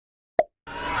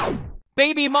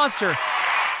Baby monster!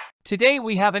 Today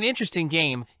we have an interesting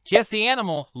game, Guess the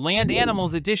Animal, Land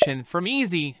Animals Edition, from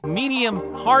easy,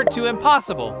 medium, hard to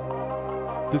impossible.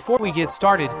 Before we get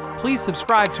started, please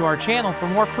subscribe to our channel for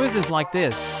more quizzes like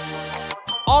this.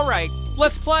 Alright,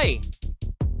 let's play!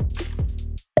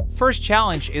 First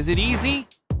challenge, is it easy?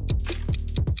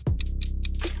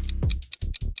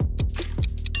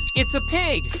 It's a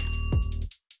pig!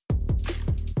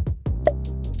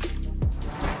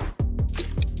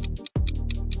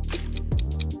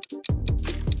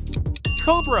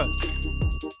 Cobra!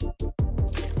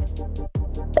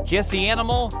 Guess the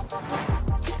animal?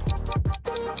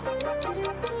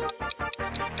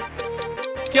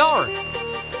 Gar!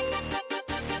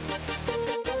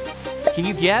 Can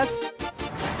you guess?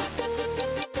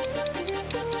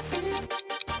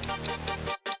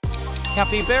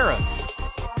 Capybara.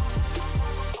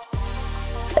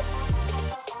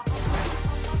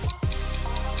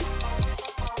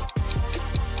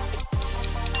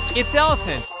 It's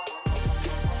elephant.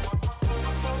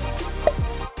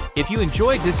 If you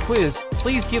enjoyed this quiz,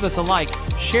 please give us a like,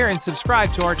 share and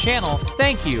subscribe to our channel.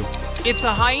 Thank you. It's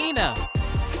a hyena.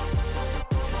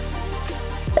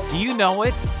 Do you know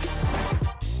it?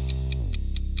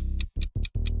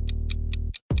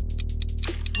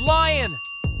 Lion.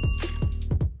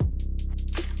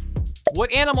 What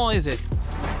animal is it?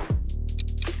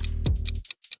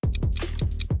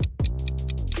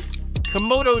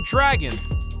 Komodo dragon.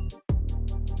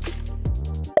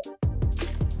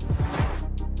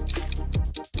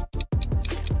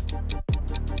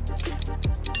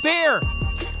 Bear!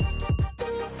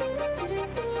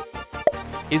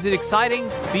 Is it exciting?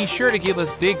 Be sure to give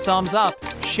us big thumbs up,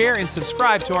 share and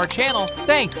subscribe to our channel.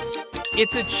 Thanks!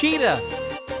 It's a cheetah!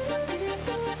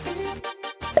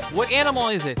 What animal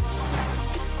is it?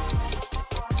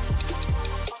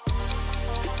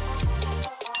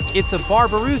 It's a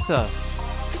barbaroussa.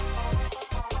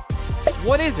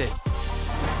 What is it?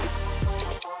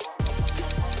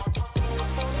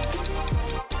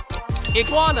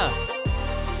 Iguana.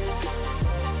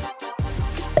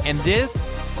 And this?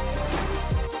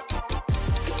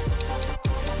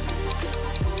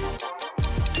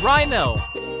 Rhino.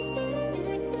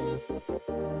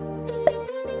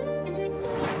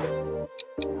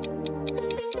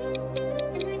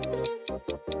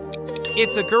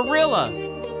 It's a gorilla.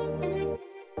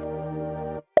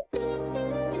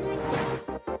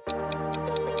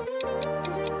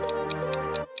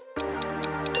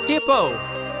 Hippo.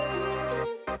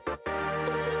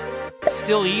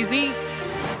 Still easy?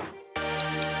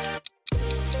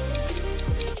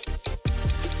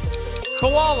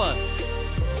 Koala.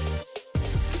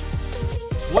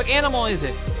 What animal is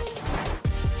it?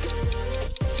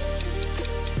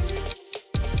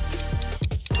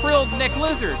 Frilled neck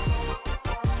lizards.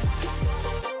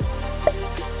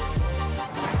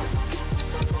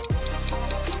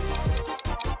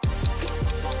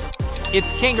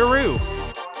 It's kangaroo.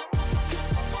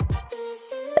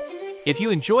 If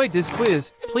you enjoyed this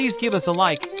quiz, please give us a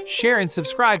like, share and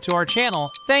subscribe to our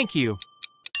channel. Thank you.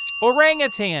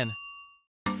 Orangutan.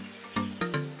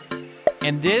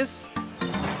 And this?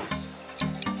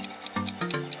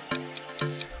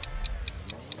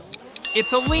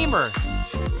 It's a lemur.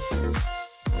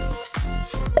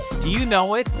 Do you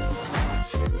know it?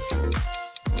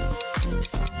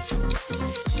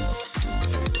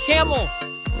 Camel.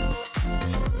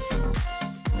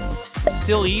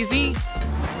 Still easy?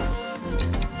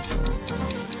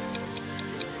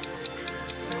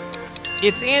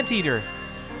 It's anteater.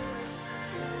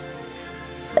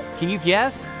 Can you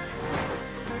guess?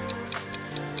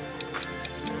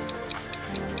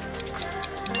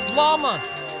 Llama.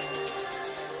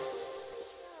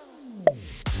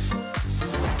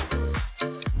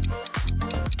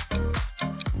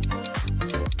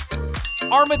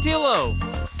 Armadillo.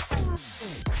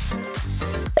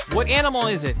 What animal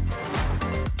is it?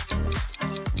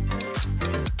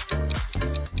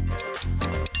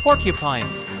 Porcupine.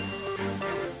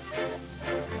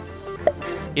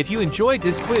 If you enjoyed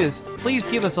this quiz, please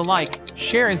give us a like,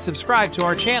 share and subscribe to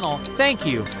our channel. Thank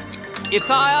you. It's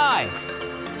I.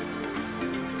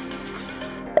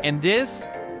 And this?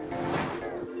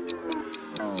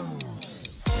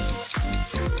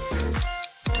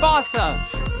 Bassa.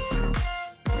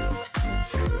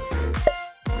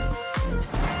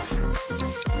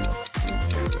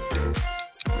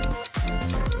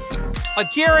 A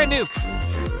Geranuk.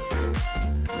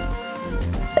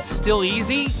 Still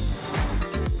easy?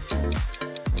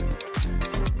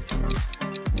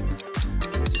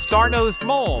 Star-nosed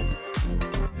mole.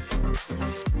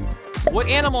 What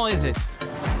animal is it?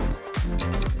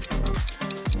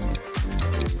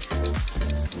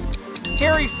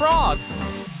 Hairy frog.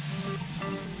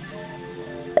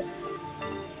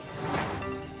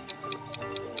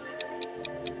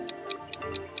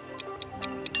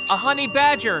 A honey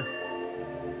badger.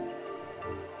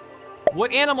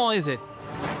 What animal is it?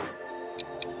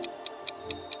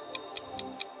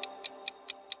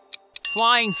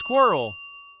 Flying squirrel.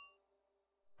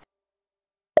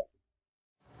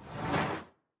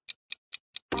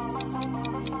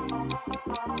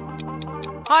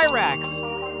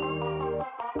 Hyrax.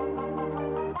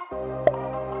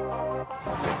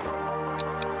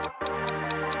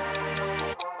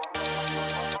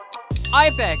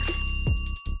 Ibex.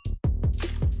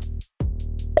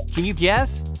 Can you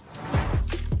guess?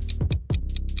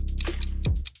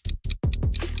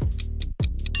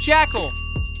 Jackal.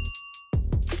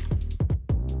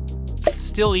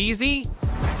 Still easy?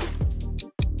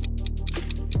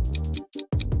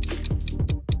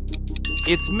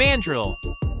 It's mandrill.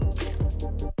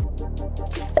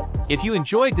 If you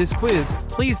enjoyed this quiz,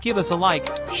 please give us a like,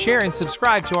 share and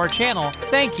subscribe to our channel.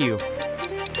 Thank you.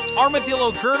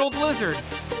 Armadillo girdled lizard.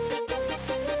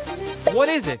 What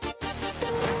is it?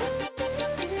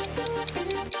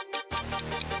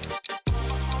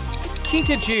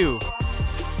 Kinkajou.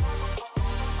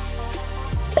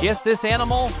 Guess this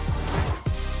animal?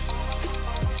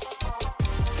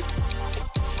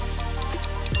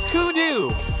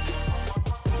 Kudu.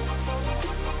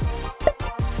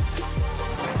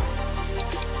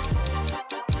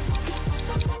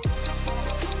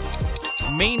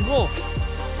 Maned wolf.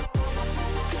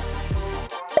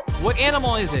 What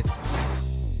animal is it?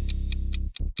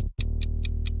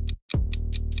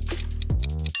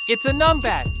 It's a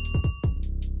numbat.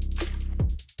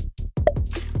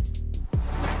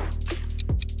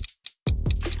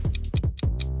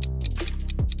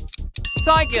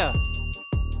 Saiga.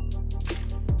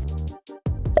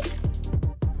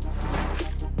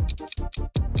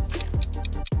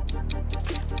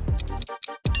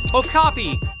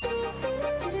 Okapi.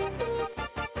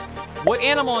 What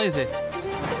animal is it?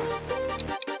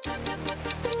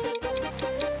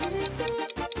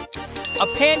 A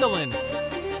pangolin.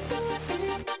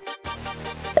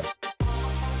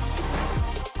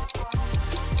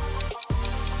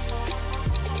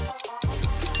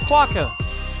 Quokka.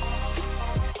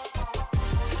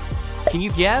 Can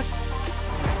you guess?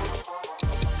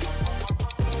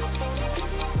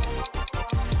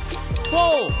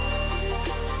 Quoll.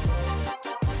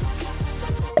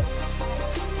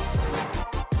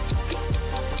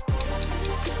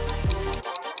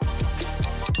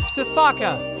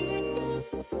 Sifaka.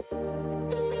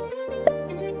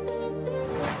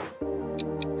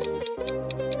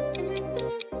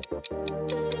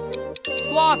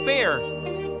 Sloth bear.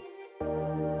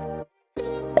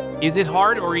 Is it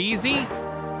hard or easy?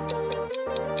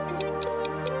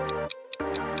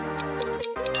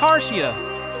 Tarsia.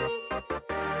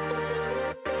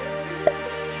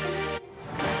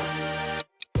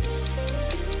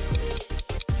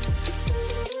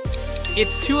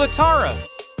 It's Tuatara.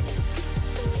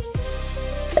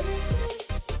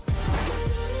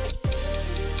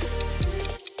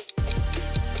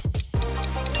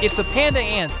 It's a panda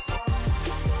ants.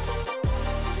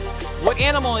 What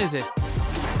animal is it?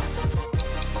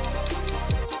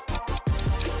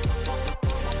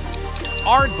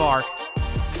 Aardvark.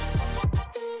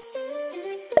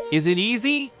 Is it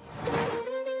easy?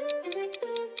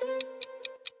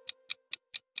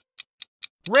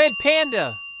 Red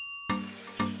panda.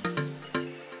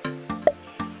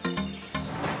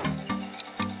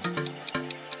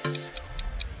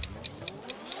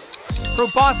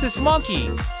 Proboscis monkey.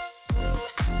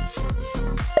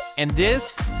 And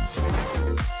this?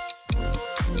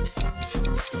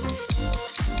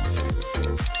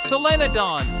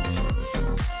 Solenodon.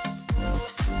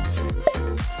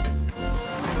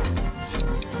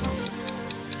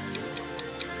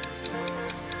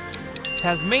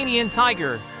 Tasmanian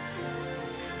tiger.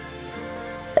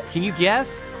 Can you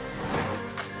guess?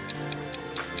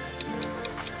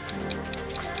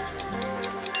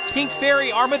 Pink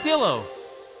fairy armadillo.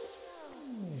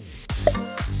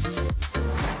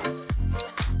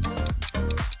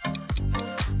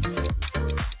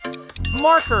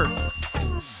 Marker.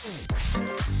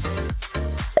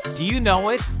 Do you know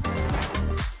it?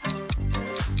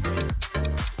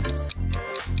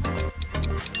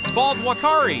 Bald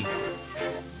wakari.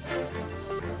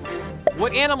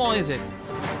 What animal is it?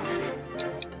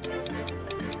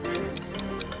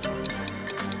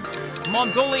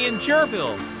 Mongolian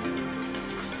gerbil.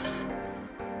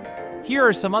 Here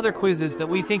are some other quizzes that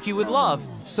we think you would love,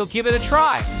 so give it a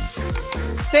try.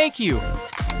 Thank you.